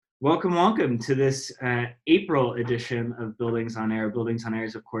Welcome, welcome to this April edition of Buildings on Air. Buildings on Air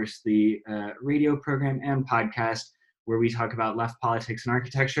is, of course, the radio program and podcast where we talk about left politics and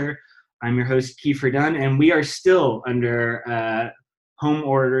architecture. I'm your host, Kiefer Dunn, and we are still under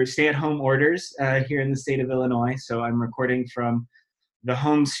stay-at-home orders here in the state of Illinois. So I'm recording from the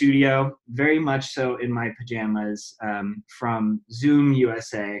home studio, very much so in my pajamas, from Zoom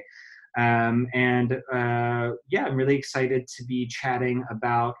USA. I'm really excited to be chatting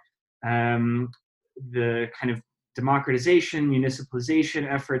about the kind of democratization, municipalization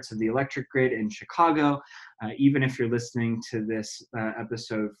efforts of the electric grid in Chicago. Even if you're listening to this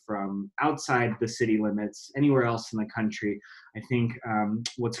episode from outside the city limits, anywhere else in the country, I think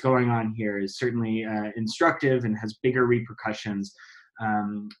what's going on here is certainly instructive and has bigger repercussions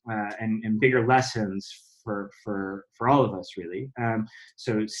and bigger lessons for all of us, really.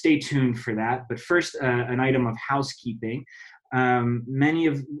 So stay tuned for that. But first, an item of housekeeping. Many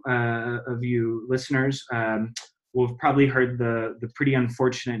of you listeners will have probably heard the pretty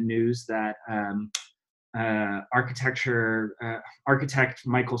unfortunate news that architect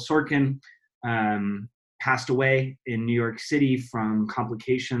Michael Sorkin passed away in New York City from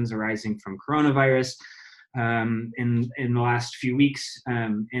complications arising from coronavirus in the last few weeks.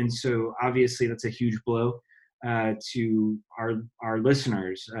 And so obviously that's a huge blow to our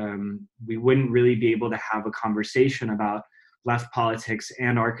listeners. We wouldn't really be able to have a conversation about left politics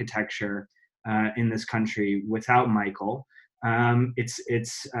and architecture in this country without Michael. I'm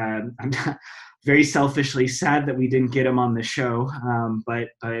very selfishly sad that we didn't get him on the show, but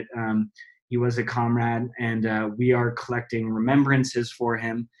he was a comrade, and we are collecting remembrances for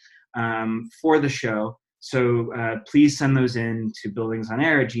him for the show. So please send those in to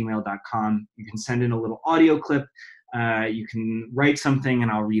buildingsonair@gmail.com. You can send in a little audio clip. You can write something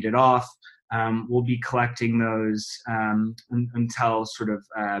and I'll read it off. We'll be collecting those until sort of,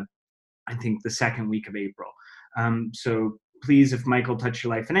 I think, the second week of April. So please, if Michael touched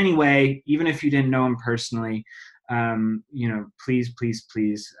your life in any way, even if you didn't know him personally, please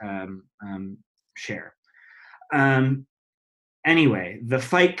share. Anyway, the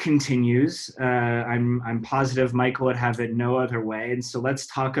fight continues. I'm positive Michael would have it no other way. And so let's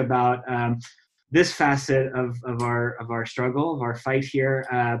talk about this facet of our struggle, of our fight here,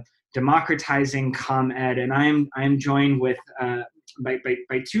 democratizing ComEd. And I'm joined with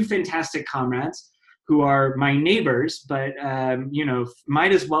by two fantastic comrades who are my neighbors, but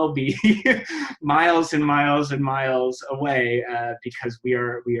might as well be miles and miles and miles away because we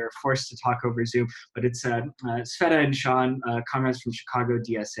are forced to talk over Zoom. But it's Sveta and Sean, comrades from Chicago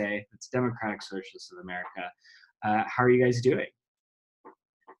DSA, it's Democratic Socialists of America. How are you guys doing?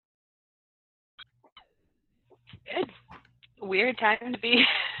 Good. Weird time to be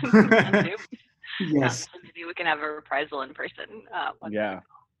on Zoom. Yes. Maybe we can have a reprisal in person.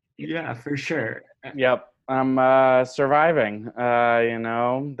 Yeah, for sure. Yep. I'm surviving.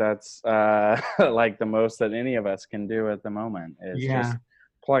 That's like the most that any of us can do at the moment is just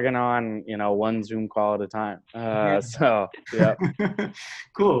plugging on, one Zoom call at a time. So, yeah.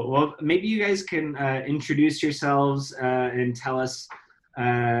 Cool. Well, maybe you guys can introduce yourselves and tell us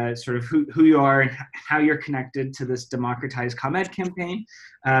sort of who you are and how you're connected to this Democratize ComEd campaign.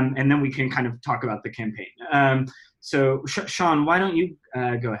 And then we can kind of talk about the campaign. So Sean, why don't you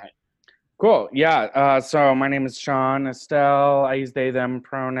go ahead? Cool. Yeah. So my name is Sean Estelle. I use they, them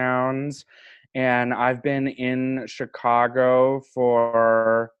pronouns. And I've been in Chicago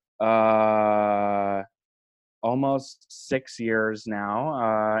for almost 6 years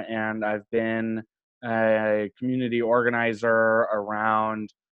now. And I've been a community organizer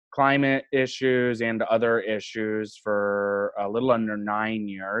around climate issues and other issues for a little under 9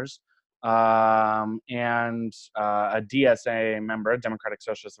 years. And a DSA member, Democratic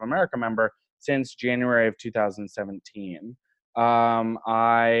Socialists of America member, since January of 2017.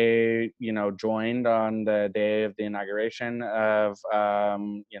 I, joined on the day of the inauguration of,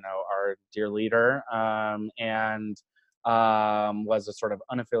 our dear leader, and was a sort of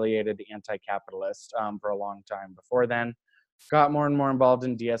unaffiliated anti-capitalist for a long time before then. Got more and more involved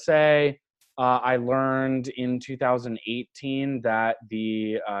in DSA. I learned in 2018 that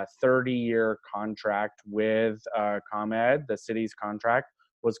the 30-year contract with ComEd, the city's contract,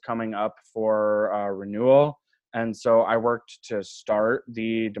 was coming up for renewal. And so I worked to start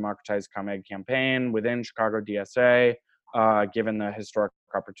the Democratize ComEd campaign within Chicago DSA, given the historic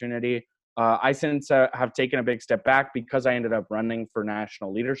opportunity. I since have taken a big step back because I ended up running for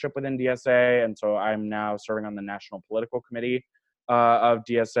national leadership within DSA. And so I'm now serving on the National Political Committee of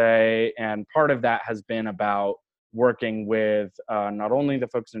DSA, and part of that has been about working with not only the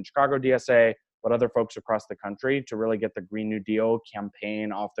folks in Chicago DSA, with other folks across the country to really get the Green New Deal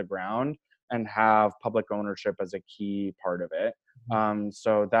campaign off the ground and have public ownership as a key part of it.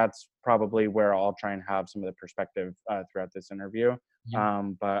 So that's probably where I'll try and have some of the perspective throughout this interview.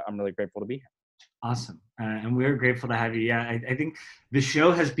 But I'm really grateful to be here. Awesome. And we're grateful to have you. Yeah, I think the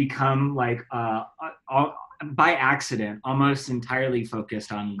show has become like by accident almost entirely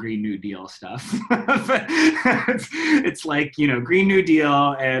focused on Green New Deal stuff. it's like, Green New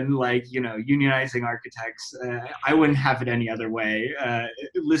Deal and like, unionizing architects. I wouldn't have it any other way.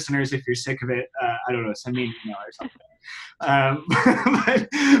 Listeners, if you're sick of it, I don't know, send me an email or something.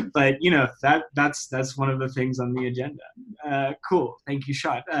 But that's one of the things on the agenda. Cool. Thank you,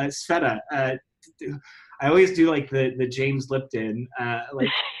 Shot. Sveta, I always do like the James Lipton,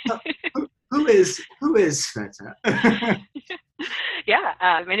 who is Sveta? Yeah,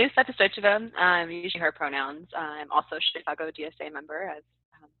 my name is Sveta Stoichkova. I'm using her pronouns. I'm also a Chicago DSA member, as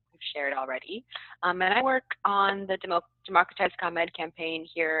we've shared already. And I work on the Democratize ComEd campaign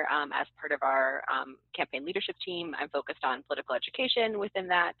here as part of our campaign leadership team. I'm focused on political education within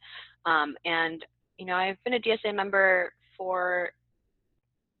that. And, I've been a DSA member for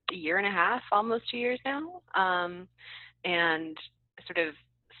a year and a half, almost 2 years now, and sort of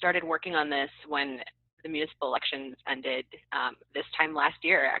started working on this when the municipal elections ended this time last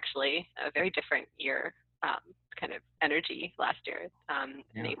year, actually, a very different year, kind of energy last year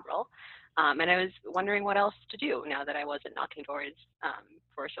in April. And I was wondering what else to do now that I wasn't knocking doors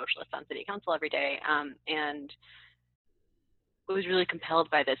for socialists on city council every day. And was really compelled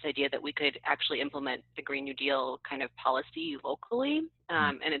by this idea that we could actually implement the Green New Deal kind of policy locally.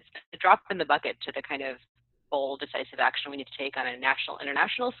 And it's a drop in the bucket to the kind of bold, decisive action we need to take on a national,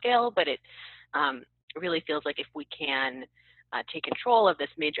 international scale. But it really feels like if we can take control of this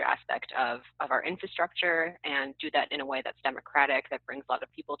major aspect of our infrastructure and do that in a way that's democratic, that brings a lot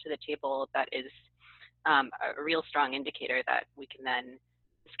of people to the table, that is a real strong indicator that we can then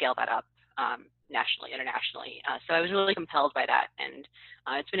scale that up nationally, internationally. So I was really compelled by that. And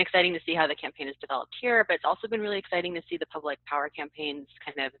it's been exciting to see how the campaign has developed here, but it's also been really exciting to see the public power campaigns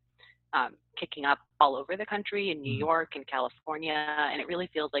kind of kicking up all over the country, in New York and California. And it really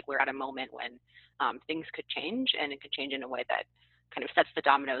feels like we're at a moment when things could change, and it could change in a way that kind of sets the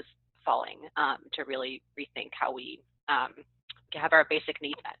dominoes falling to really rethink how we have our basic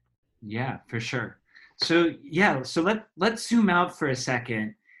needs met. Yeah, for sure. So let's zoom out for a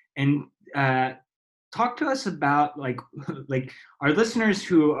second and talk to us about like our listeners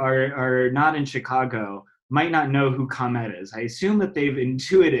who are not in Chicago might not know who ComEd is. I assume that they've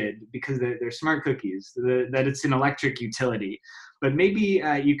intuited, because they're smart cookies, that it's an electric utility. But maybe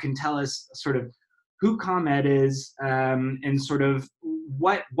you can tell us sort of who ComEd is and sort of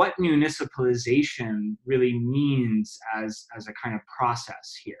what municipalization really means as a kind of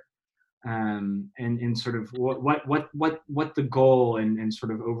process here. And sort of what the goal and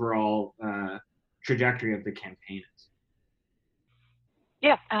sort of overall trajectory of the campaign is.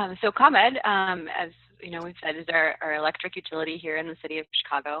 Yeah, so ComEd, as we've said, is our electric utility here in the city of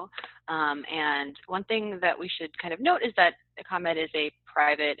Chicago. And one thing that we should kind of note is that ComEd is a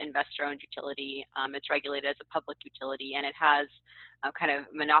private investor-owned utility. It's regulated as a public utility, and it has kind of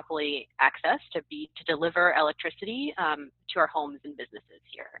monopoly access to deliver electricity to our homes and businesses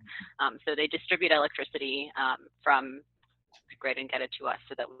here. So they distribute electricity from the grid and get it to us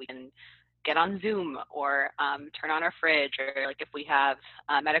so that we can get on Zoom or turn on our fridge, or like if we have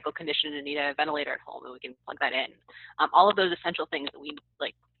a medical condition and need a ventilator at home, and we can plug that in. All of those essential things that we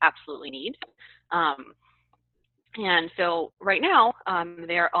absolutely need. And so right now,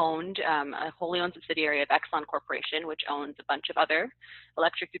 they are owned, a wholly owned subsidiary of Exelon Corporation, which owns a bunch of other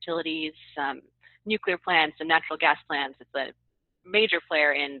electric utilities, nuclear plants, and natural gas plants. It's a major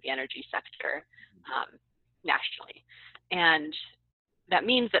player in the energy sector nationally. And that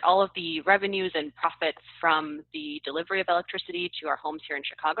means that all of the revenues and profits from the delivery of electricity to our homes here in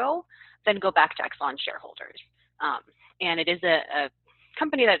Chicago then go back to Exelon shareholders. And it is a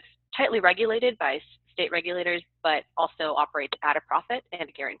company that's tightly regulated by state regulators, but also operates at a profit and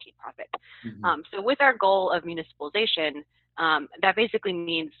a guaranteed profit. So with our goal of municipalization, that basically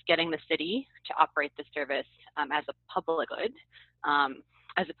means getting the city to operate the service as a public good,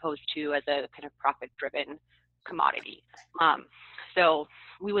 as opposed to as a kind of profit-driven commodity. So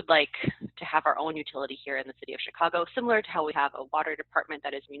we would like to have our own utility here in the city of Chicago, similar to how we have a water department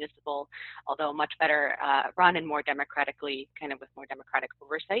that is municipal, although much better run and more democratically, kind of with more democratic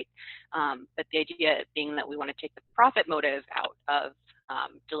oversight. But the idea being that we want to take the profit motive out of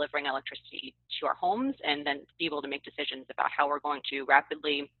delivering electricity to our homes, and then be able to make decisions about how we're going to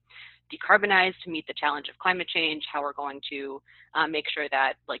rapidly decarbonize to meet the challenge of climate change, how we're going to make sure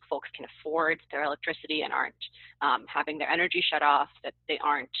that like folks can afford their electricity and aren't having their energy shut off, that they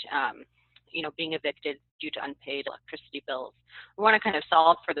aren't being evicted due to unpaid electricity bills. We want to kind of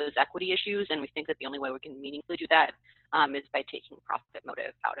solve for those equity issues, and we think that the only way we can meaningfully do that is by taking profit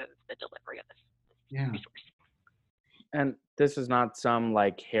motive out of the delivery of this resource. And this is not some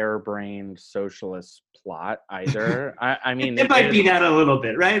like harebrained socialist plot either. I mean, it might be that a little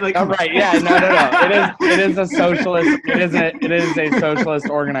bit, right? Like, right? Yeah, no. It is a socialist. It is a socialist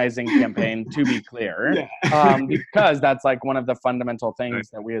organizing campaign, to be clear, because that's like one of the fundamental things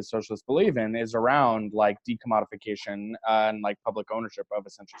that we as socialists believe in is around like decommodification and like public ownership of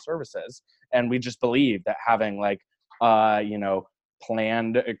essential services, and we just believe that having like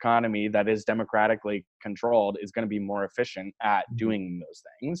planned economy that is democratically controlled is going to be more efficient at doing those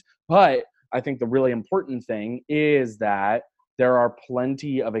things. But I think the really important thing is that there are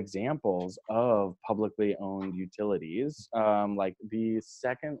plenty of examples of publicly owned utilities. Like the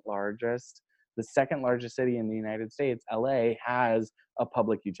second largest city in the United States, LA, has a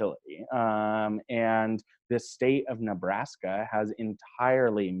public utility. And the state of Nebraska has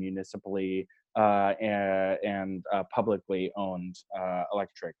entirely municipally and publicly owned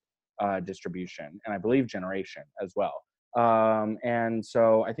electric distribution, and I believe generation as well. And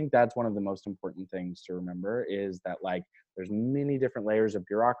so I think that's one of the most important things to remember is that like there's many different layers of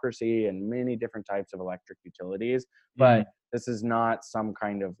bureaucracy and many different types of electric utilities, but this is not some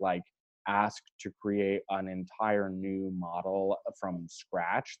kind of like ask to create an entire new model from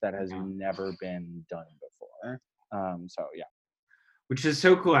scratch that has never been done before. So yeah. Which is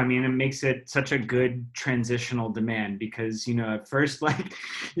so cool. I mean, it makes it such a good transitional demand because, at first, like,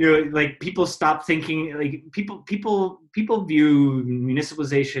 like people stop thinking, like people view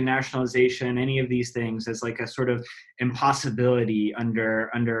municipalization, nationalization, any of these things as like a sort of impossibility under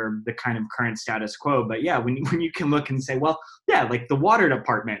the kind of current status quo. But yeah, when you can look and say, well, yeah, like the water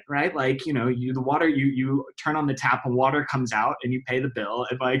department, right? Like, the water, you turn on the tap and water comes out and you pay the bill.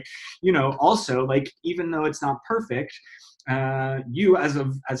 And like, also like, even though it's not perfect, you as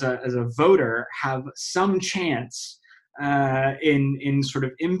a voter have some chance in sort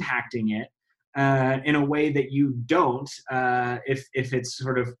of impacting it in a way that you don't if it's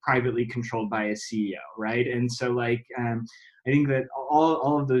sort of privately controlled by a CEO, right? And so like I think that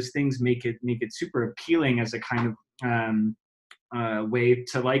all of those things make it super appealing as a kind of way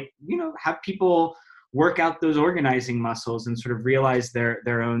to like have people work out those organizing muscles and sort of realize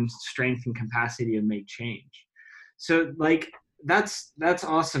their own strength and capacity to make change. So like that's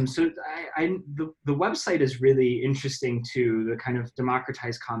awesome. So the website is really interesting too. The kind of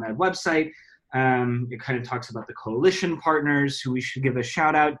Democratize ComEd website. It kind of talks about the coalition partners who we should give a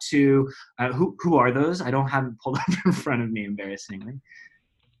shout out to. Who are those? I don't have it pulled up in front of me, embarrassingly.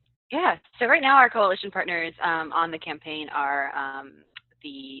 Yeah. So right now our coalition partners on the campaign are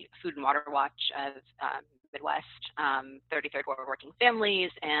the Food and Water Watch of Midwest, 33rd Ward Working Families,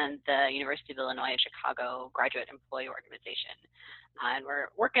 and the University of Illinois Chicago Graduate Employee Organization. And we're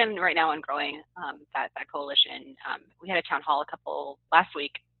working right now on growing that coalition. We had a town hall last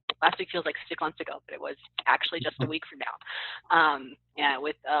week. Last week feels like 6 months ago, but it was actually just a week from now.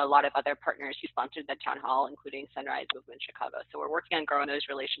 With a lot of other partners who sponsored the town hall, including Sunrise Movement Chicago. So we're working on growing those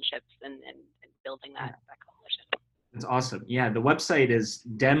relationships and building that coalition. That's awesome. Yeah, the website is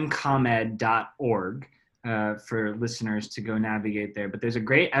demcomed.org. For listeners to go navigate there. But there's a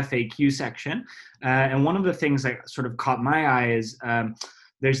great FAQ section. And one of the things that sort of caught my eye is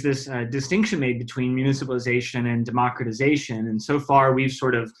there's this distinction made between municipalization and democratization. And so far we've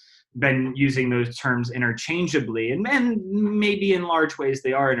sort of been using those terms interchangeably, and maybe in large ways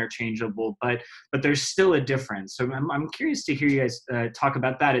they are interchangeable, but there's still a difference. So I'm curious to hear you guys talk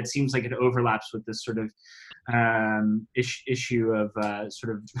about that. It seems like it overlaps with this sort of issue of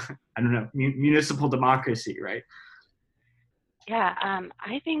sort of, I don't know, municipal democracy, right? Yeah,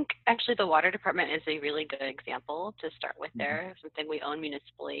 I think actually the water department is a really good example to start with there, something we own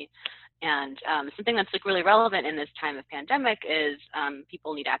municipally. And something that's like really relevant in this time of pandemic is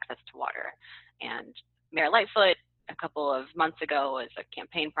people need access to water. And Mayor Lightfoot a couple of months ago was a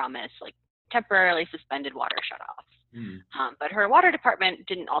campaign promise, like temporarily suspended water shutoffs. But her water department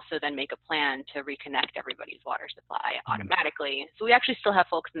didn't also then make a plan to reconnect everybody's water supply automatically. So we actually still have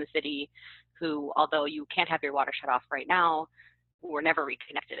folks in the city who, although you can't have your water shut off right now, were never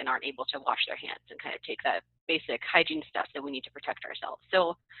reconnected and aren't able to wash their hands and kind of take that basic hygiene steps that we need to protect ourselves.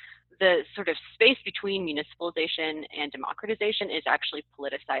 So the sort of space between municipalization and democratization is actually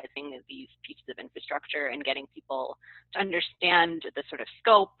politicizing these pieces of infrastructure and getting people to understand the sort of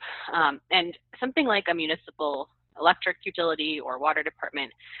scope. And something like a municipal electric utility or water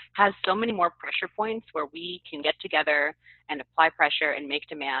department has so many more pressure points where we can get together and apply pressure and make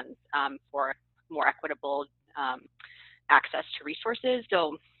demands for more equitable access to resources.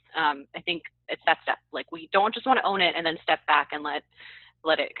 So I think it's that step. Like, we don't just want to own it and then step back and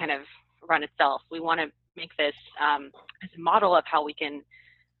let it kind of run itself. We want to make this as a model of how we can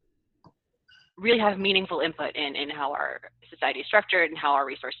really have meaningful input in how our society is structured and how our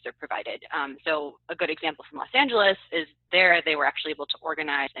resources are provided. So a good example from Los Angeles is they were actually able to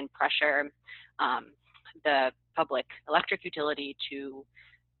organize and pressure the public electric utility to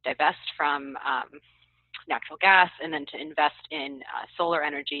divest from natural gas and then to invest in solar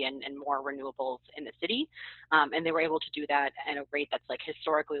energy and more renewables in the city. And they were able to do that at a rate that's like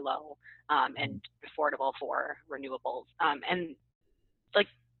historically low and affordable for renewables. And like,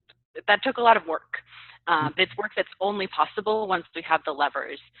 that took a lot of work. It's work that's only possible once we have the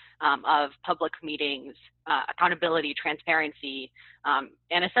levers of public meetings, accountability, transparency,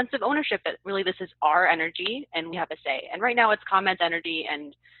 and a sense of ownership that really this is our energy and we have a say. And right now it's ComEd's energy,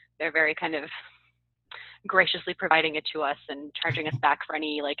 and they're very kind of graciously providing it to us and charging us back for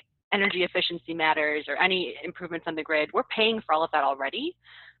any like energy efficiency matters or any improvements on the grid. We're paying for all of that already,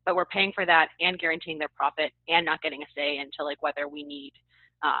 but we're paying for that and guaranteeing their profit and not getting a say into like whether we need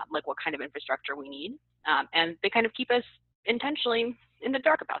like what kind of infrastructure we need. And they kind of keep us intentionally in the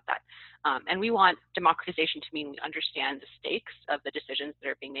dark about that. And we want democratization to mean we understand the stakes of the decisions that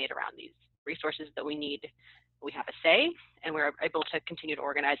are being made around these resources that we need. We have a say, and we're able to continue to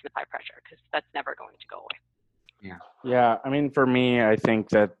organize and apply pressure, because that's never going to go away. Yeah. I mean, for me, I think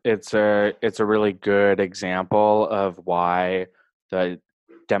that it's a really good example of why the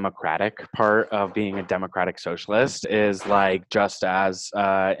democratic part of being a democratic socialist is like just as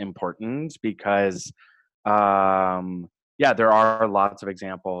important, because there are lots of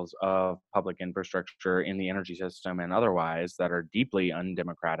examples of public infrastructure in the energy system and otherwise that are deeply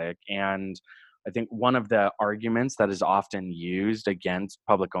undemocratic. And I think one of the arguments that is often used against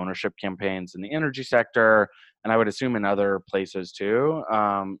public ownership campaigns in the energy sector, and I would assume in other places too,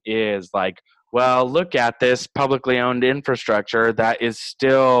 is like, well, look at this publicly owned infrastructure that is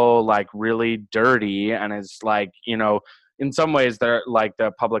still like really dirty and is like, you know, in some ways they're like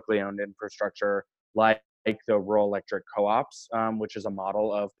the publicly owned infrastructure, like the rural electric co-ops, which is a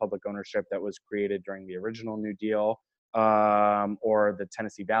model of public ownership that was created during the original New Deal, or the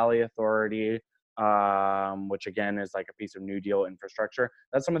Tennessee Valley Authority, which again is like a piece of New Deal infrastructure.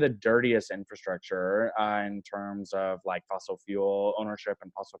 That's some of the dirtiest infrastructure in terms of like fossil fuel ownership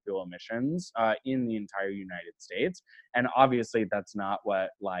and fossil fuel emissions in the entire United States. And obviously that's not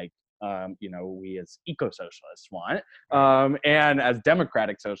what like we as eco-socialists want. And as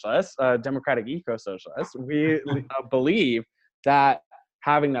democratic socialists, democratic eco-socialists, we believe that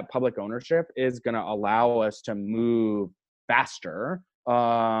having that public ownership is going to allow us to move faster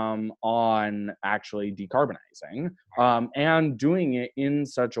on actually decarbonizing, and doing it in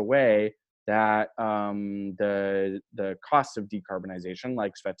such a way that the costs of decarbonization,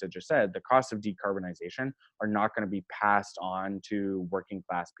 like Sveta just said, the costs of decarbonization are not going to be passed on to working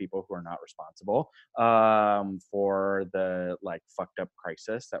class people who are not responsible for the like fucked up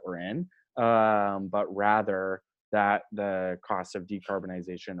crisis that we're in, but rather that the costs of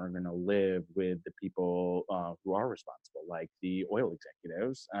decarbonization are going to live with the people who are responsible, like the oil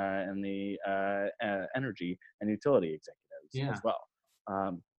executives and the energy and utility executives as well.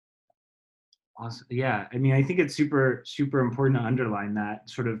 Awesome. Yeah, I mean, I think it's super, super important to underline that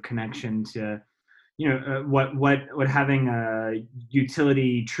sort of connection to, what having a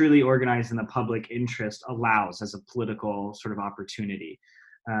utility truly organized in the public interest allows as a political sort of opportunity.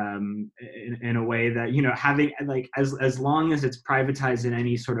 In a way that, having like as long as it's privatized in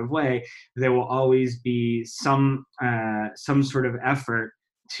any sort of way, there will always be some sort of effort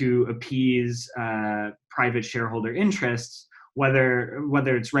to appease private shareholder interests, whether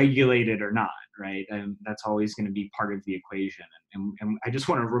it's regulated or not, right? And that's always going to be part of the equation. And I just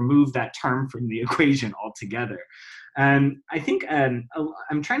want to remove that term from the equation altogether. I think I'm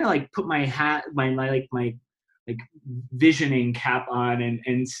trying to like put my visioning cap on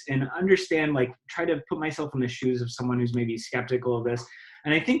and understand, like, try to put myself in the shoes of someone who's maybe skeptical of this.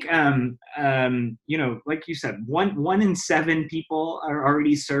 And I think, like you said, one in 7 people are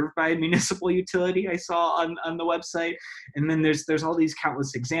already served by a municipal utility, I saw on the website. And then there's all these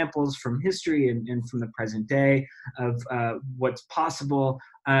countless examples from history and from the present day of what's possible.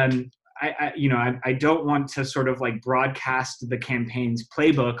 I don't want to sort of like broadcast the campaign's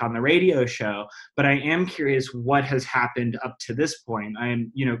playbook on the radio show, but I am curious what has happened up to this point. I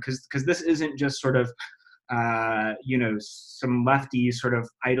am, because this isn't just sort of some lefties sort of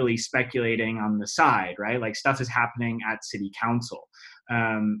idly speculating on the side, right? Like stuff is happening at city council.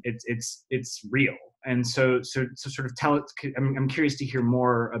 It's real. And so sort of tell it, I'm curious to hear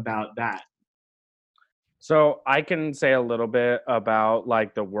more about that. So I can say a little bit about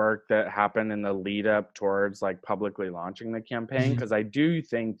like the work that happened in the lead up towards like publicly launching the campaign, because I do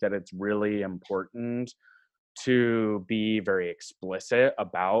think that it's really important to be very explicit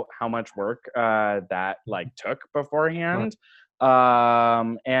about how much work that like took beforehand.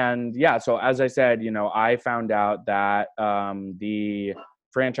 And yeah, so as I said, I found out that the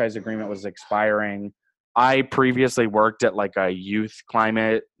franchise agreement was expiring. I previously worked at like a youth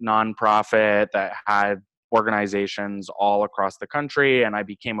climate nonprofit that had organizations all across the country, and I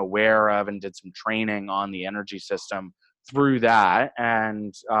became aware of and did some training on the energy system through that.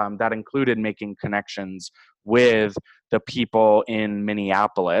 And that included making connections with the people in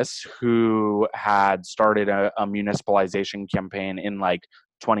Minneapolis who had started a municipalization campaign in like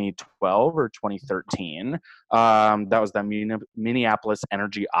 2012 or 2013. That was the Minneapolis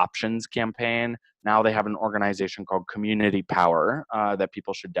Energy Options Campaign. Now they have an organization called Community Power that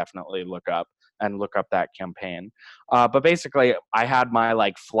people should definitely look up and look up that campaign. But basically, I had my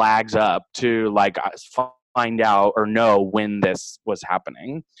like flags up to like find out or know when this was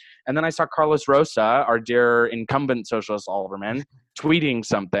happening. And then I saw Carlos Rosa, our dear incumbent socialist alderman, tweeting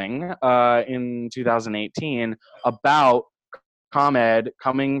something in 2018 about ComEd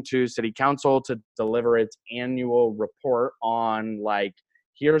coming to city council to deliver its annual report on like,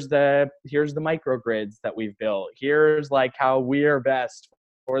 here's the microgrids that we've built. Here's like how we're best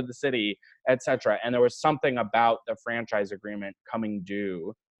for the city, etc. And there was something about the franchise agreement coming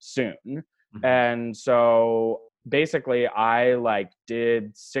due soon. And so basically I like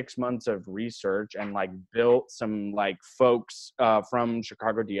did 6 months of research and like built some like folks from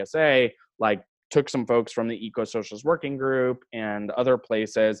Chicago DSA, like took some folks from the Eco-Socialist Working Group and other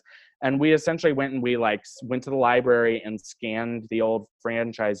places. And we essentially went to the library and scanned the old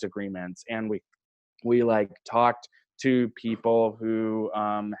franchise agreements. And we like talked to people who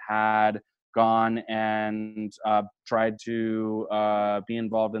had gone and tried to be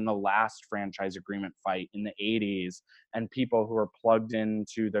involved in the last franchise agreement fight in the 80s, and people who are plugged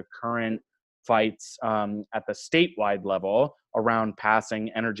into the current fights at the statewide level around passing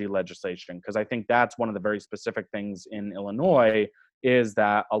energy legislation. Because I think that's one of the very specific things in Illinois is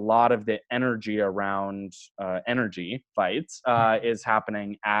that a lot of the energy around energy fights is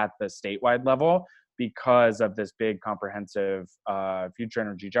happening at the statewide level because of this big comprehensive Future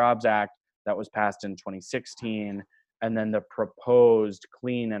Energy Jobs Act that was passed in 2016, and then the proposed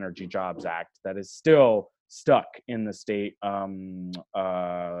Clean Energy Jobs Act that is still stuck in the state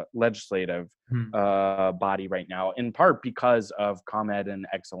legislative body right now, in part because of ComEd and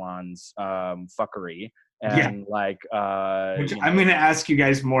Exelon's fuckery. And which I'm going to ask you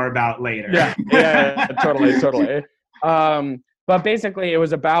guys more about later. Totally. But basically, it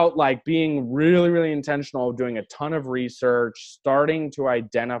was about like being really, really intentional, doing a ton of research, starting to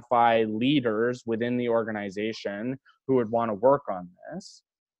identify leaders within the organization who would want to work on this,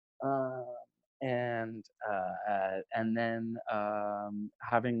 and then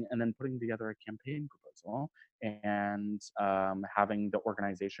putting together a campaign proposal and having the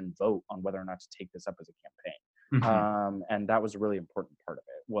organization vote on whether or not to take this up as a campaign. And that was a really important part of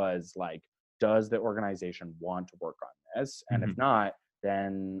it. Was like, does the organization want to work on this? And if not,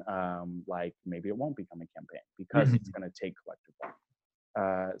 then like maybe it won't become a campaign because it's going to take collective work.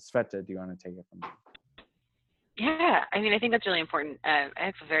 Sveta, do you want to take it from there? Yeah, I mean, I think that's really important. I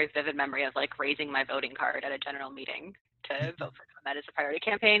have a very vivid memory of like raising my voting card at a general meeting to vote for ComEd as a priority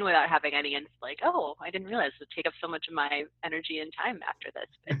campaign without having any, like, oh, I didn't realize it would take up so much of my energy and time after this.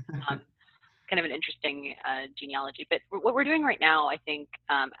 But, kind of an interesting genealogy. But what we're doing right now, I think,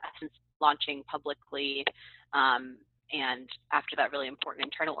 since launching publicly and after that really important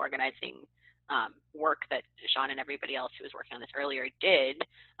internal organizing work that Sean and everybody else who was working on this earlier did,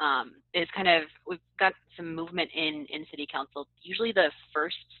 is kind of, we've got some movement in city council. Usually the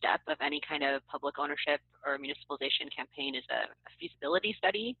first step of any kind of public ownership or municipalization campaign is a feasibility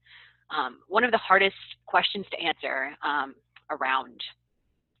study. One of the hardest questions to answer around,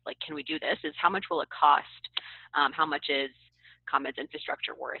 like, can we do this, is how much will it cost? How much is ComEd's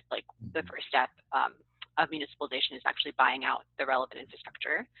infrastructure worth? Like, the first step of municipalization is actually buying out the relevant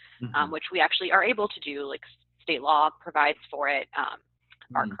infrastructure, which we actually are able to do. Like, state law provides for it.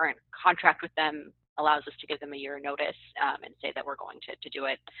 Our current contract with them allows us to give them a year notice and say that we're going to do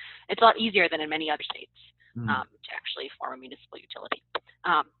it. It's a lot easier than in many other states to actually form a municipal utility.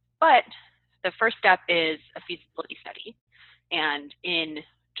 But the first step is a feasibility study. And in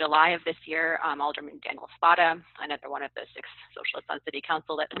July of this year, Alderman Daniel Spada, another one of the 6 socialists on City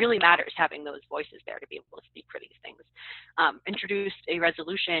Council, that really matters having those voices there to be able to speak for these things, introduced a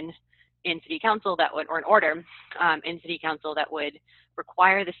resolution in City Council that would, or an order in City Council that would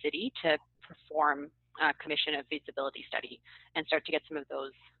require the city to perform a commission of feasibility study and start to get some of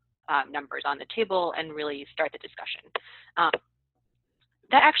those numbers on the table and really start the discussion.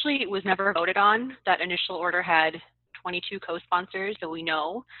 That actually was never voted on. That initial order had 22 co-sponsors, so we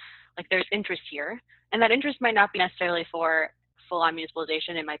know like there's interest here. And that interest might not be necessarily for full-on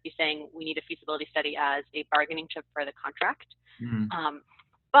municipalization. It might be saying we need a feasibility study as a bargaining chip for the contract.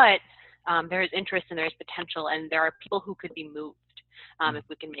 But there is interest and there is potential, and there are people who could be moved if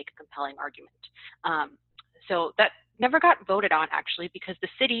we can make a compelling argument. So that never got voted on, actually, because the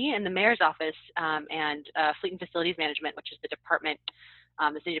city and the mayor's office and Fleet and Facilities Management, which is the department,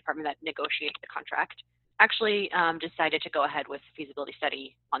 the city department that negotiates the contract, actually decided to go ahead with feasibility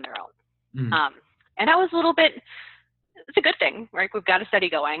study on their own. And that was a little bit, it's a good thing, right? We've got a study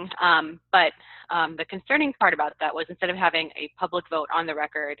going. But the concerning part about that was instead of having a public vote on the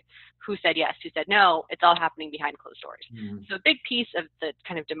record, who said yes, who said no, it's all happening behind closed doors. So a big piece of the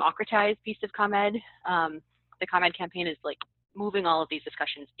kind of democratized piece of ComEd, the ComEd campaign is like moving all of these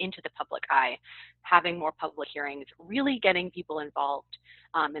discussions into the public eye, having more public hearings, really getting people involved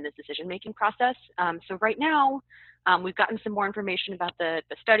in this decision-making process. So right now, we've gotten some more information about the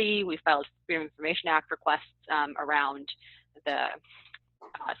study. We filed Freedom of Information Act requests around the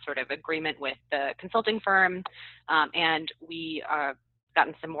sort of agreement with the consulting firm, and we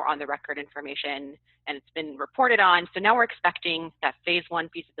gotten some more on the record information, and it's been reported on. So now we're expecting that phase 1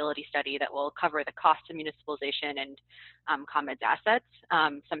 feasibility study that will cover the cost of municipalization and ComEd's assets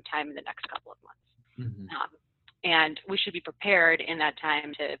sometime in the next couple of months. And we should be prepared in that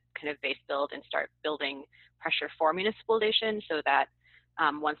time to kind of base build and start building pressure for municipalization so that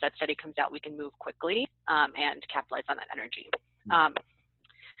once that study comes out, we can move quickly and capitalize on that energy.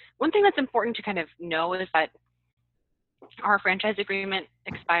 One thing that's important to kind of know is that our franchise agreement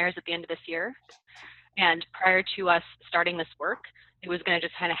expires at the end of this year. And prior to us starting this work, it was going to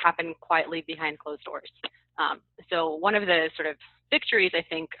just kind of happen quietly behind closed doors. So one of the sort of victories, I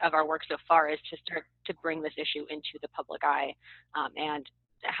think, of our work so far is to start to bring this issue into the public eye and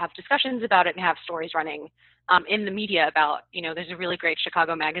have discussions about it and have stories running in the media about, you know, there's a really great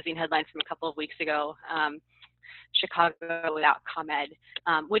Chicago Magazine headline from a couple of weeks ago, Chicago without ComEd,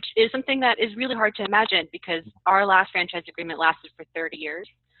 which is something that is really hard to imagine because our last franchise agreement lasted for 30 years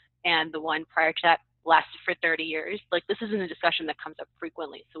and the one prior to that lasted for 30 years. Like, this isn't a discussion that comes up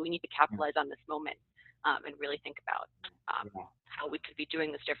frequently, so we need to capitalize on this moment and really think about how we could be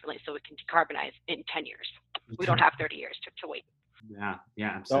doing this differently so we can decarbonize in 10 years. We don't have 30 years to wait. Yeah,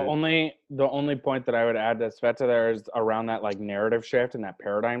 absolutely. The only point that I would add to Sveta there is around that like narrative shift and that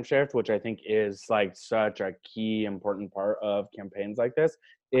paradigm shift, which I think is like such a key important part of campaigns like this,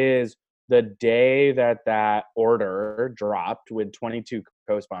 is the day that that order dropped with 22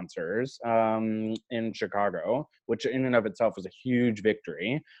 co-sponsors in Chicago, which in and of itself was a huge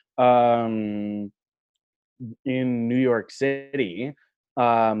victory. In New York City,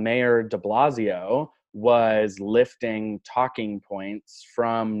 Mayor de Blasio was lifting talking points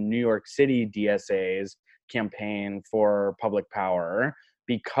from New York City DSA's campaign for public power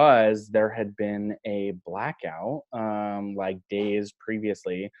because there had been a blackout like days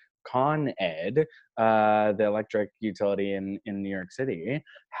previously. Con Ed, the electric utility in New York City,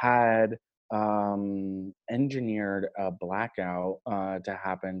 had engineered a blackout to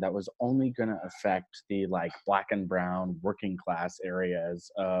happen that was only going to affect the like black and brown working class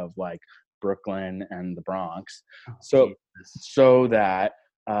areas of like Brooklyn and the Bronx, so that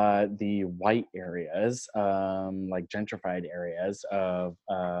the white areas, like gentrified areas of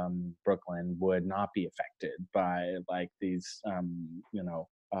Brooklyn, would not be affected by like these,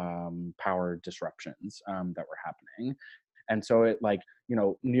 power disruptions that were happening. And so it like,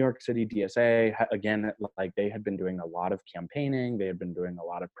 New York City DSA, again, like they had been doing a lot of campaigning. They had been doing a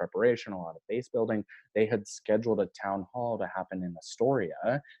lot of preparation, a lot of base building. They had scheduled a town hall to happen in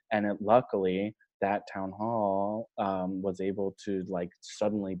Astoria. And luckily that town hall was able to like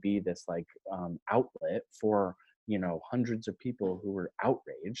suddenly be this like outlet for, hundreds of people who were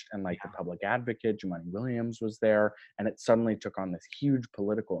outraged, and like the public advocate, Jumaane Williams, was there, and it suddenly took on this huge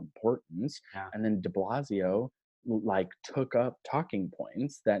political importance. And then de Blasio like took up talking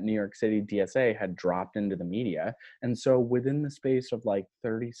points that New York City DSA had dropped into the media. And so within the space of like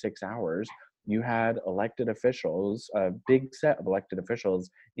 36 hours, you had elected officials, a big set of elected officials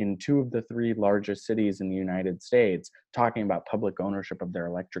in 2 of the 3 largest cities in the United States talking about public ownership of their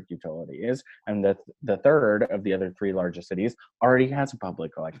electric utilities. And the third of the other 3 largest cities already has a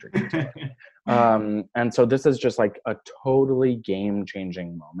public electric utility. And so this is just like a totally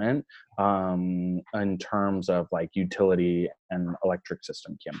game-changing moment in terms of like utility and electric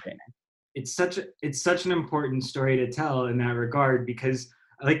system campaigning. It's such an important story to tell in that regard, because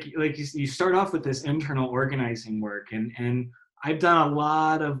like you start off with this internal organizing work, and I've done a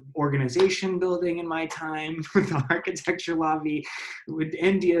lot of organization building in my time with the architecture lobby, with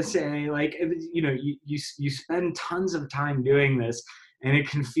NDSA. Like, you know, you spend tons of time doing this, and it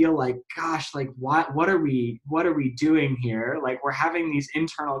can feel like, gosh, like what are we doing here? Like, we're having these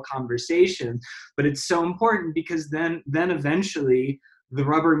internal conversations, but it's so important, because then eventually the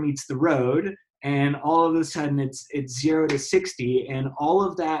rubber meets the road, and all of a sudden it's 0 to 60, and all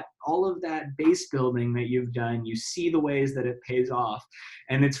of that base building that you've done, you see the ways that it pays off.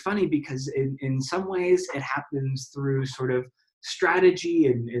 And it's funny, because in some ways it happens through sort of strategy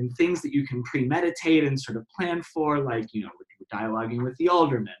and things that you can premeditate and sort of plan for, like, you know, dialoguing with the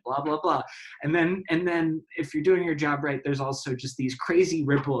alderman, blah, blah, blah. And then if you're doing your job right, there's also just these crazy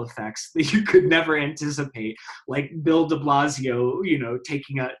ripple effects that you could never anticipate, like Bill de Blasio, you know,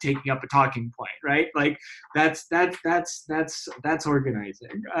 taking up a talking point, right? Like that's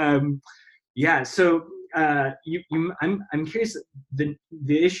organizing. Yeah. So I'm curious. The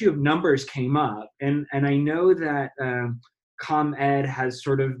issue of numbers came up, and I know that ComEd has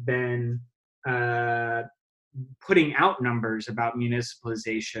sort of been putting out numbers about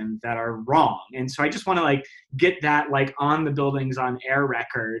municipalization that are wrong. And so I just want to like get that like on the Buildings on Air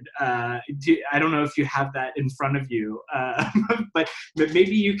record. I don't know if you have that in front of you, but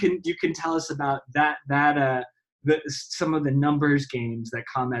maybe you can tell us about some of the numbers games that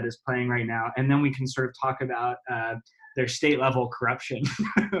ComEd is playing right now, and then we can sort of talk about their state level corruption,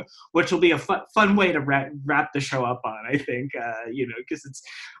 which will be a fun way to wrap the show up on, I think, you know, because it's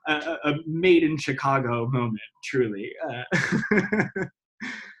a made in Chicago moment, truly.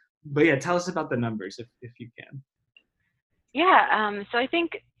 But yeah, tell us about the numbers if you can. Yeah, so I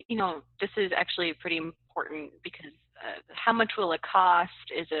think, you know, this is actually pretty important, because how much will it cost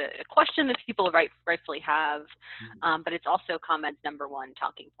is a question that people rightfully have, but it's also ComEd's number one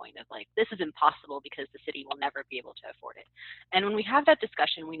talking point of like, this is impossible because the city will never be able to afford it. And when we have that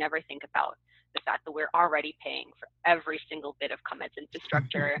discussion, we never think about the fact that we're already paying for every single bit of ComEd's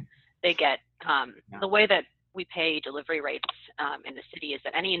infrastructure. They get, the way that we pay delivery rates in the city is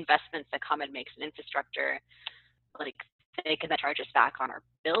that any investments that ComEd makes in infrastructure, like, they can then charge us back on our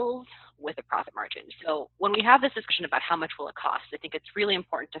bills with a profit margin. So when we have this discussion about how much will it cost, I think it's really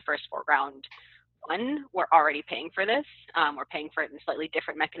important to first foreground, one, we're already paying for this. We're paying for it in a slightly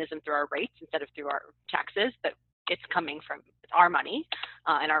different mechanism through our rates instead of through our taxes, but it's coming from our money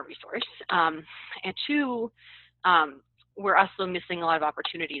and our resource. And two, we're also missing a lot of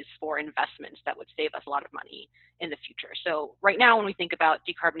opportunities for investments that would save us a lot of money in the future. So right now, when we think about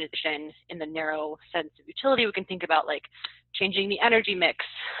decarbonization in the narrow sense of utility, we can think about like changing the energy mix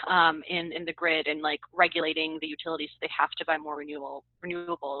in the grid, and like regulating the utilities so they have to buy more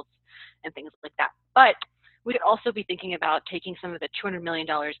renewables and things like that. But we could also be thinking about taking some of the $200 million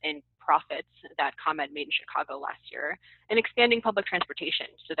in profits that ComEd made in Chicago last year and expanding public transportation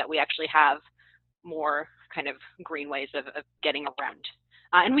so that we actually have more kind of green ways of getting around.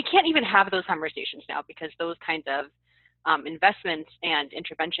 And we can't even have those conversations now, because those kinds of investments and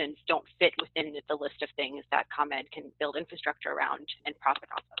interventions don't fit within the list of things that ComEd can build infrastructure around and profit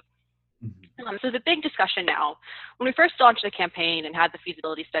off of. Mm-hmm. So the big discussion now, when we first launched the campaign and had the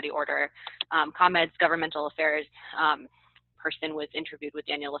feasibility study order, ComEd's governmental affairs person was interviewed with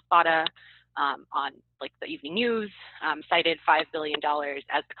Daniel Lafada on like the evening news, cited $5 billion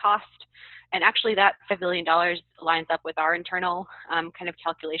as the cost. And actually that $5 billion lines up with our internal kind of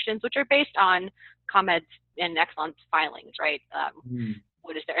calculations, which are based on ComEd's and Exelon's filings, right?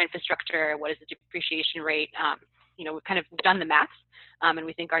 What is their infrastructure? What is the depreciation rate? You know, we've kind of done the math, and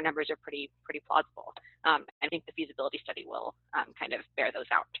we think our numbers are pretty plausible. I think the feasibility study will kind of bear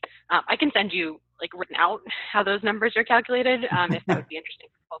those out. I can send you like written out how those numbers are calculated, if that would be interesting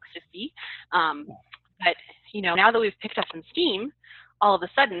for folks to see. But you know, now that we've picked up some steam, all of a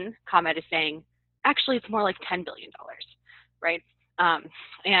sudden ComEd is saying, actually, it's more like $10 billion, right?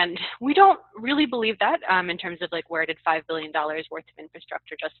 And we don't really believe that in terms of like, where did $5 billion worth of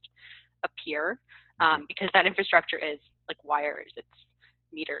infrastructure just appear? Because that infrastructure is like wires, it's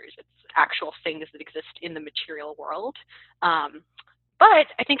meters, it's actual things that exist in the material world. But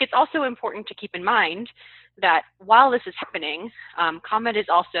I think it's also important to keep in mind that while this is happening, ComEd is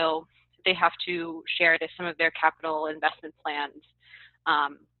also they have to share some of their capital investment plans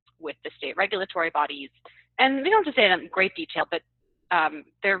with the state regulatory bodies. And we don't have to say it in great detail, but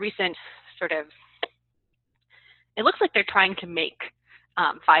their recent sort of, it looks like they're trying to make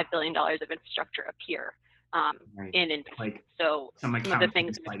 $5 billion of infrastructure appear in NPC. Like so some of the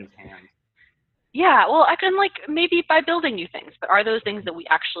things, sleight of hand. yeah, well, I can like maybe by building new things, but are those things that we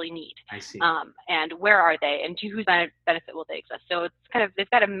actually need? I see. And where are they? And to whose benefit will they exist? So it's kind of, they've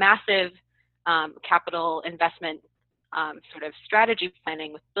got a massive capital investment sort of strategy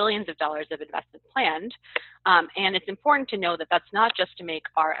planning with billions of dollars of investment planned. And it's important to know that that's not just to make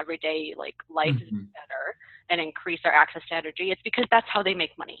our everyday like life better and increase our access to energy. It's because that's how they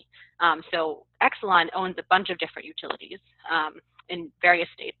make money. So Exelon owns a bunch of different utilities in various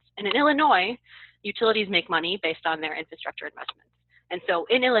states. And in Illinois, utilities make money based on their infrastructure investments. And so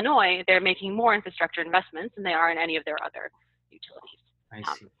in Illinois, they're making more infrastructure investments than they are in any of their other utilities.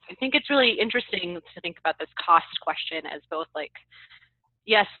 I think it's really interesting to think about this cost question as both like,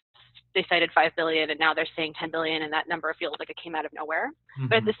 yes, they cited 5 billion and now they're saying 10 billion and that number feels like it came out of nowhere.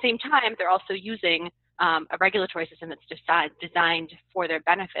 But at the same time, they're also using a regulatory system that's designed for their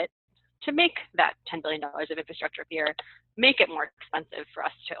benefit to make that $10 billion of infrastructure here, make it more expensive for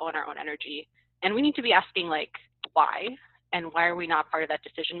us to own our own energy. And we need to be asking like, why? And why are we not part of that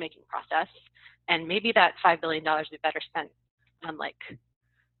decision-making process? And maybe that $5 billion would be better spent on like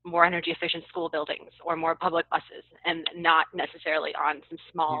more energy efficient school buildings or more public buses and not necessarily on some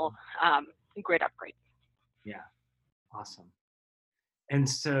small grid upgrades. Yeah, awesome. And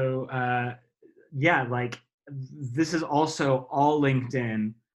so, yeah, like this is also all linked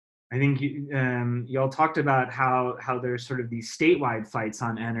in. I think y'all talked about how there's sort of these statewide fights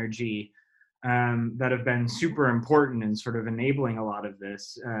on energy that have been super important in sort of enabling a lot of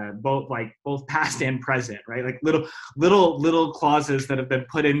this, both past and present, right? Like little clauses that have been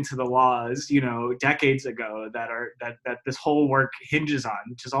put into the laws, you know, decades ago that this whole work hinges on,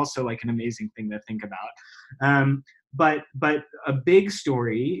 which is also like an amazing thing to think about. But a big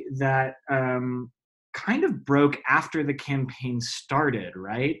story that kind of broke after the campaign started,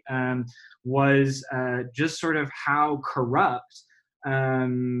 right? Was just sort of how corrupt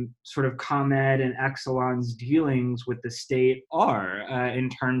sort of ComEd and Exelon's dealings with the state are in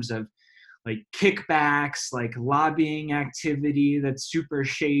terms of like kickbacks, like lobbying activity that's super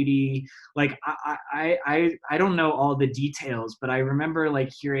shady. Like I don't know all the details, but I remember like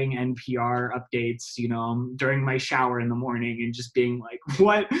hearing NPR updates, you know, during my shower in the morning and just being like,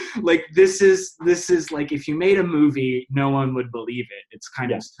 what? Like this is like if you made a movie, no one would believe it. It's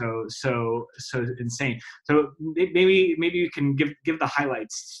kind of so insane. So maybe you can give the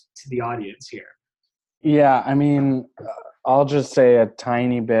highlights to the audience here. Yeah, I mean, I'll just say a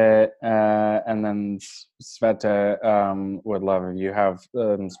tiny bit, and then Sveta would love if you have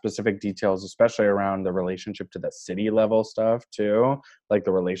specific details, especially around the relationship to the city level stuff too, like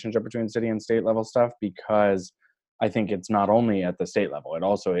the relationship between city and state level stuff, because I think it's not only at the state level, it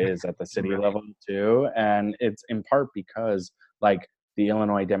also is at the city level too. And it's in part because like the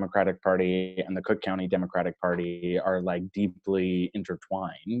Illinois Democratic Party and the Cook County Democratic Party are like deeply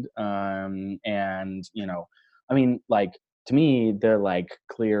intertwined. And, you know, I mean, like, to me, the like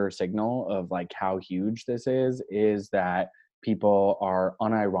clear signal of like how huge this is that people are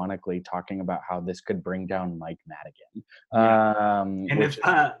unironically talking about how this could bring down Mike Madigan. And if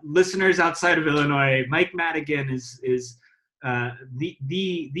listeners outside of Illinois, Mike Madigan is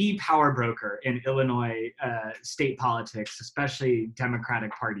the power broker in Illinois state politics, especially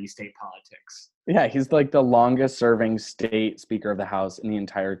Democratic Party state politics. Yeah, he's like the longest serving state speaker of the House in the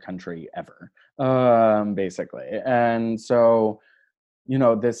entire country ever, basically. And so, you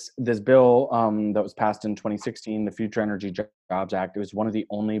know, this bill that was passed in 2016, the Future Energy Jobs Act, it was one of the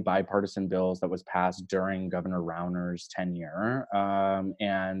only bipartisan bills that was passed during Governor Rauner's tenure.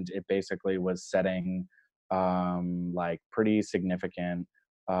 And it basically was setting like pretty significant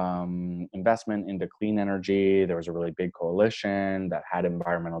investment into clean energy. There was a really big coalition that had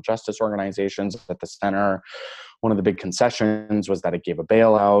environmental justice organizations at the center. One of the big concessions was that it gave a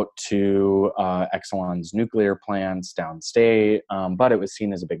bailout to Exelon's nuclear plants downstate, but it was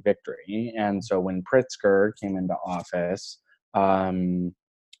seen as a big victory. And so when Pritzker came into office,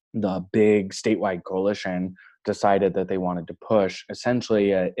 the big statewide coalition decided that they wanted to push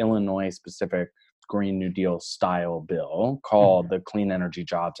essentially an Illinois-specific Green New Deal style bill called the Clean Energy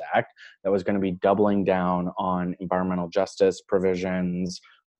Jobs Act that was going to be doubling down on environmental justice provisions,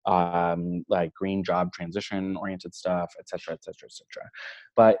 like green job transition oriented stuff, et cetera, et cetera, et cetera.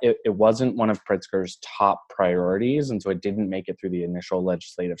 But it wasn't one of Pritzker's top priorities. And so it didn't make it through the initial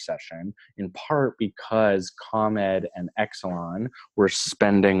legislative session, in part because ComEd and Exelon were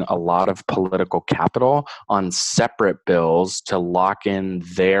spending a lot of political capital on separate bills to lock in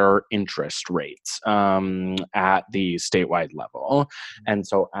their interest rates at the statewide level. And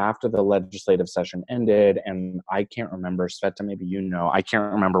so after the legislative session ended, and I can't remember, Sveta, maybe you know, I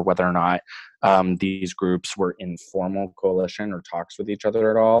can't remember whether or not these groups were in formal coalition or talks with each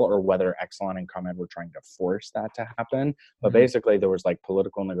other at all, or whether Exelon and ComEd were trying to force that to happen. But basically, there was like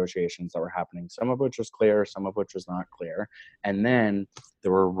political negotiations that were happening, some of which was clear, some of which was not clear. And then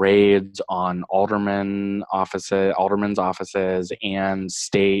there were raids on aldermen's offices and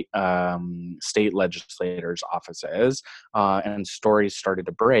state legislators' offices, and stories started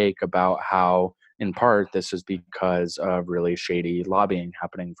to break about how, in part, this is because of really shady lobbying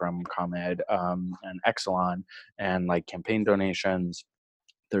happening from ComEd and Exelon, and like campaign donations.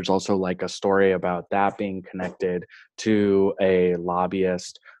 There's also like a story about that being connected to a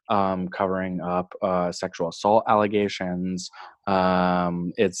lobbyist covering up sexual assault allegations.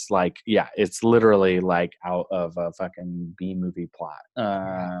 It's like, yeah, it's literally like out of a fucking B movie plot,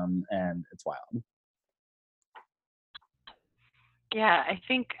 and it's wild. Yeah, I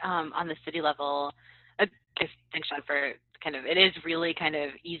think on the city level, thanks, Sean, for kind of, it is really kind of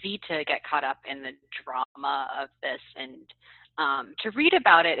easy to get caught up in the drama of this, and to read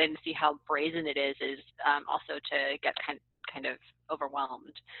about it and see how brazen it is also to get kind of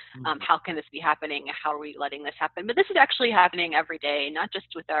overwhelmed. How can this be happening? How are we letting this happen? But this is actually happening every day, not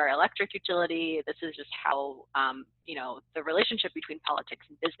just with our electric utility. This is just how, you know, the relationship between politics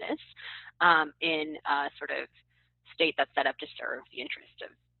and business in a sort of state that's set up to serve the interest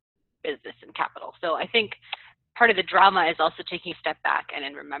of business and capital. So I think part of the drama is also taking a step back and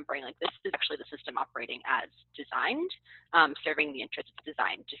then remembering, like, this is actually the system operating as designed, serving the interests it's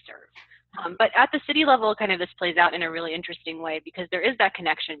designed to serve. But at the city level, kind of this plays out in a really interesting way, because there is that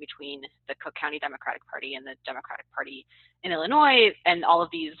connection between the Cook County Democratic Party and the Democratic Party in Illinois, and all of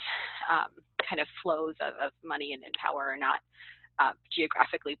these kind of flows of money and power are not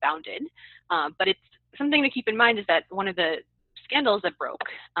geographically bounded. But it's something to keep in mind is that one of the scandals that broke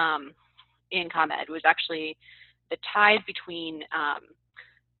in ComEd was actually the ties between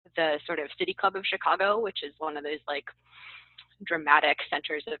the sort of City Club of Chicago, which is one of those like dramatic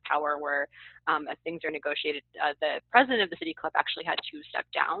centers of power where as things are negotiated, the president of the City Club actually had to step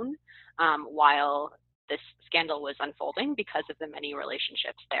down while this scandal was unfolding because of the many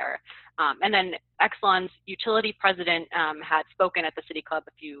relationships there. And then Exelon's utility president had spoken at the City Club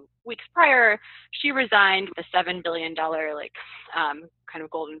a few weeks prior. She resigned with a $7 billion like kind of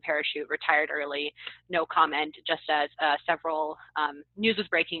golden parachute, retired early, no comment, just as several news was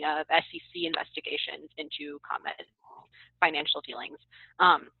breaking of SEC investigations into ComEd financial dealings.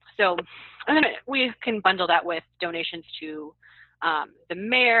 So and then we can bundle that with donations to the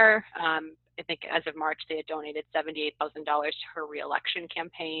mayor. I think as of March, they had donated $78,000 to her reelection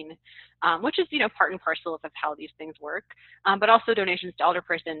campaign, which is, you know, part and parcel of how these things work, but also donations to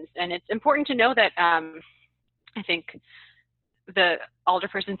alderpersons. And it's important to know that I think the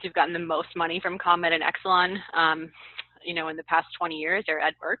alderpersons who've gotten the most money from ComEd and Exelon, you know, in the past 20 years are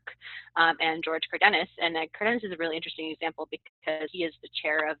Ed Burke and George Cardenas. And Cardenas is a really interesting example because he is the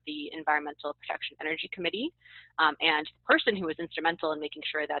chair of the Environmental Protection Energy Committee and the person who was instrumental in making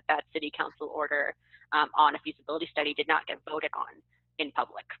sure that that city council order on a feasibility study did not get voted on in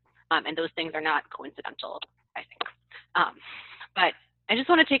public. And those things are not coincidental, I think. But I just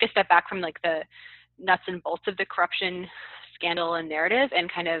want to take a step back from like the nuts and bolts of the corruption scandal and narrative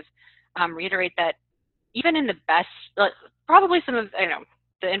and kind of reiterate that even in the best, probably some of, you know,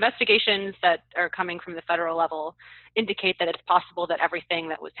 the investigations that are coming from the federal level indicate that it's possible that everything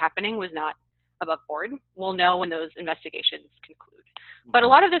that was happening was not above board. We'll know when those investigations conclude. But a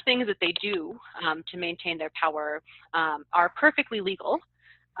lot of the things that they do to maintain their power are perfectly legal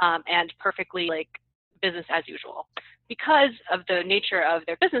and perfectly like business as usual because of the nature of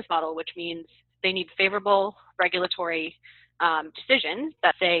their business model, which means they need favorable regulatory decisions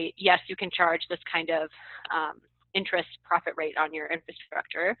that say, yes, you can charge this kind of interest profit rate on your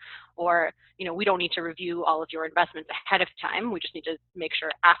infrastructure, or, you know, we don't need to review all of your investments ahead of time. We just need to make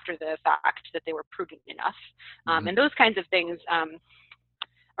sure after the fact that they were prudent enough. And those kinds of things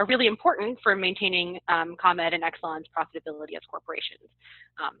are really important for maintaining ComEd and Exelon's profitability as corporations.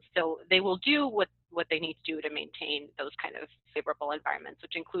 So they will do what they need to do to maintain those kind of favorable environments,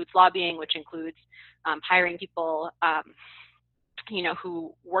 which includes lobbying, which includes hiring people you know,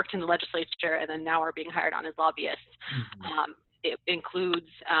 who worked in the legislature and then now are being hired on as lobbyists, it includes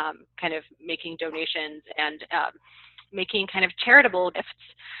kind of making donations and making kind of charitable gifts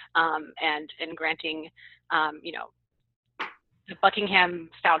and granting, you know, the Buckingham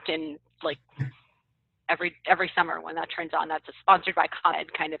Fountain, like every summer when that turns on. That's a sponsored by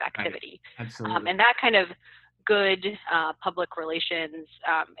ComEd kind of activity. Right. Absolutely. And that kind of good public relations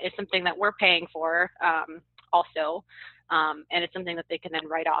is something that we're paying for also. And it's something that they can then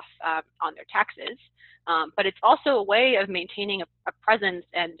write off on their taxes. But it's also a way of maintaining a presence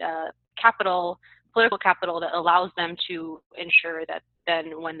and capital, political capital that allows them to ensure that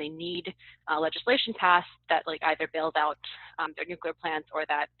then when they need legislation passed that like either bails out their nuclear plants or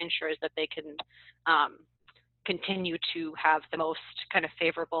that ensures that they can continue to have the most kind of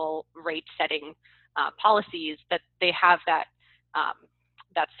favorable rate setting policies, that they have that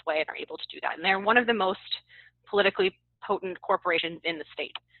that sway and are able to do that. And they're one of the most politically potent corporations in the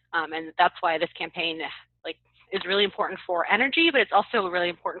state. And that's why this campaign like is really important for energy, but it's also really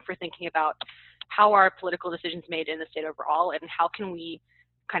important for thinking about how are political decisions made in the state overall, and how can we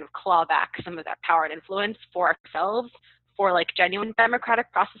kind of claw back some of that power and influence for ourselves, for like genuine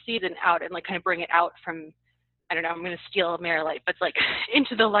democratic processes, and out and like kind of bring it out from, I don't know, I'm going to steal Mayor Light, but it's like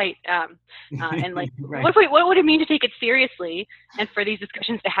into the light, and like Right. what would it mean to take it seriously, and for these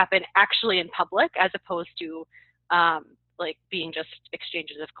discussions to happen actually in public as opposed to like being just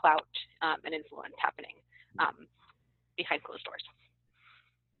exchanges of clout and influence happening behind closed doors.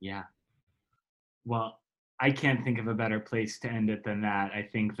 Yeah. Well, I can't think of a better place to end it than that. I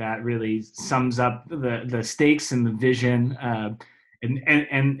think that really sums up the stakes and the vision and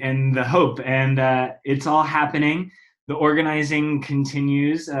the hope. And it's all happening. The organizing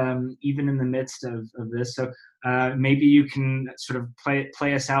continues even in the midst of this. So maybe you can sort of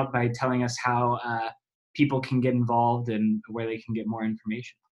play us out by telling us how people can get involved and where they can get more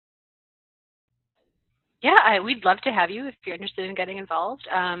information. Yeah, we'd love to have you if you're interested in getting involved.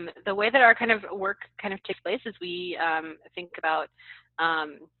 The way that our kind of work kind of takes place is we think about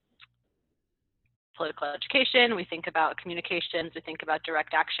political education, we think about communications, we think about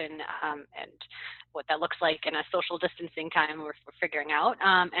direct action and what that looks like in a social distancing time we're figuring out.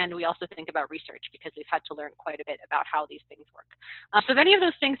 And we also think about research because we've had to learn quite a bit about how these things work. So if any of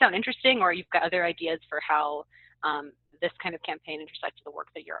those things sound interesting, or you've got other ideas for how this kind of campaign intersects with the work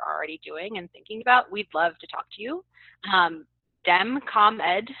that you're already doing and thinking about, we'd love to talk to you.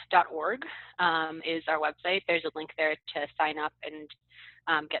 demcomed.org is our website. There's a link there to sign up and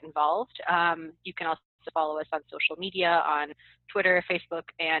get involved. You can also follow us on social media on Twitter, Facebook,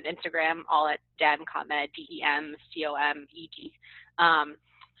 and Instagram, all at DemComed, DEMCOMED. So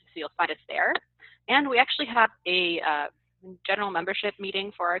you'll find us there. And we actually have a general membership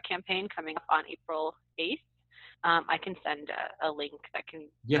meeting for our campaign coming up on April 8th. I can send a link that can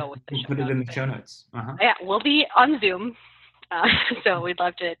go with the show put notes. It in the show notes. Uh-huh. Yeah, we'll be on Zoom. So we'd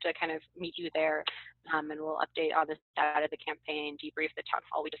love to kind of meet you there, and we'll update on the status of the campaign, debrief the town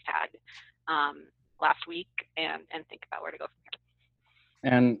hall we just had last week, and think about where to go from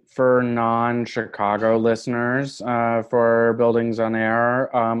here. And for non-Chicago listeners, for Buildings on Air,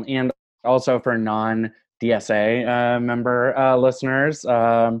 and also for non-DSA member listeners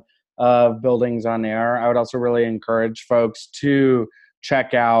of Buildings on Air, I would also really encourage folks to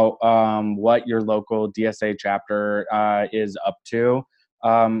check out what your local DSA chapter is up to.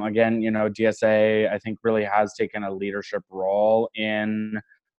 Again, you know, DSA, I think, really has taken a leadership role in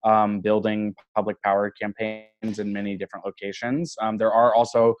building public power campaigns in many different locations. There are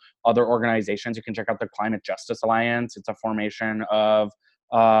also other organizations. You can check out the Climate Justice Alliance. It's a formation of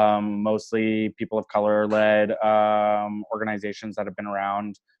mostly people of color-led organizations that have been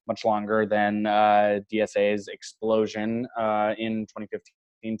around much longer than DSA's explosion in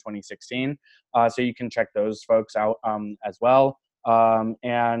 2015, 2016. So you can check those folks out as well.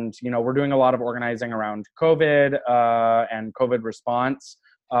 And, you know, we're doing a lot of organizing around COVID and COVID response.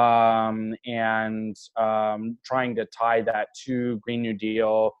 And trying to tie that to Green New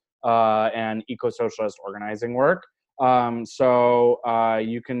Deal and eco-socialist organizing work. So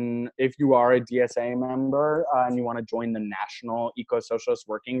you can, if you are a DSA member and you want to join the National Eco-Socialist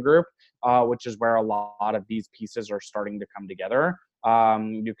Working Group, which is where a lot of these pieces are starting to come together,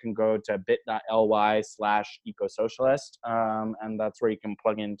 you can go to bit.ly/eco-socialist, and that's where you can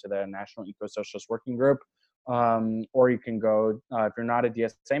plug into the National Eco-Socialist Working Group. Or you can go, if you're not a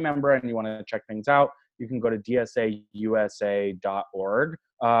DSA member and you want to check things out, you can go to dsausa.org.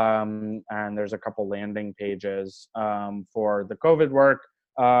 And there's a couple landing pages for the COVID work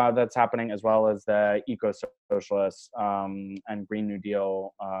that's happening, as well as the eco-socialist and Green New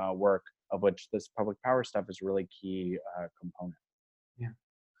Deal work, of which this public power stuff is really key component. Yeah.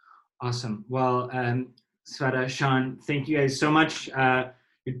 Awesome. Well, Sveta, Sean, thank you guys so much.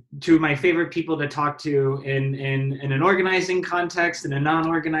 You're two of my favorite people to talk to in an organizing context, in a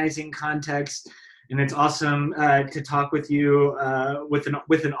non-organizing context, and it's awesome to talk with you with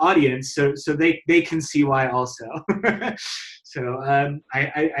an audience, so they can see why also. So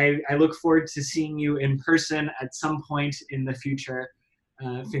I look forward to seeing you in person at some point in the future.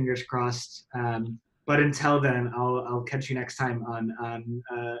 Fingers crossed. But until then, I'll catch you next time on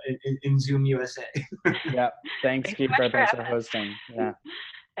in Zoom USA. Yeah. Thanks, Thanks so Kiefer. much for Thanks for having us. hosting. Yeah.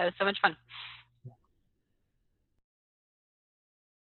 That was so much fun.